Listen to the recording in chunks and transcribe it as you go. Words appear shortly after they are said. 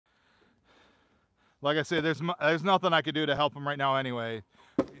Like I said, there's nothing I could do to help him right now anyway.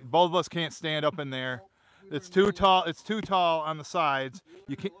 Both of us can't stand up in there. It's too tall. It's too tall on the sides.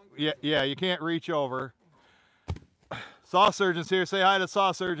 You can't. Yeah. You can't reach over. Saw surgeon's here. Say hi to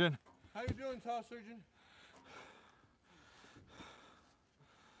saw surgeon. How you doing, saw surgeon?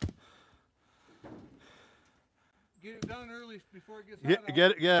 Get it done early before it gets hot.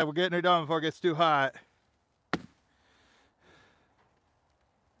 Get it. Yeah, we're getting it done before it gets too hot.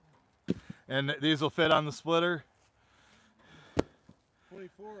 And these will fit on the splitter.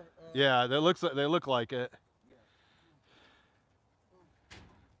 24. Yeah, they look like it.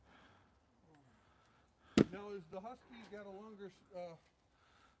 Now, is the Husky got a longer?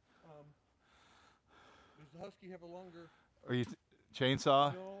 Does the Husky have a longer? Are you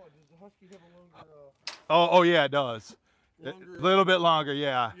chainsaw? No. Does the Husky have a longer? Oh yeah, it does. A little bit longer,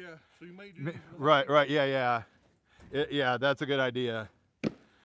 yeah. Yeah. So you might do. Right. Yeah. Yeah, that's a good idea.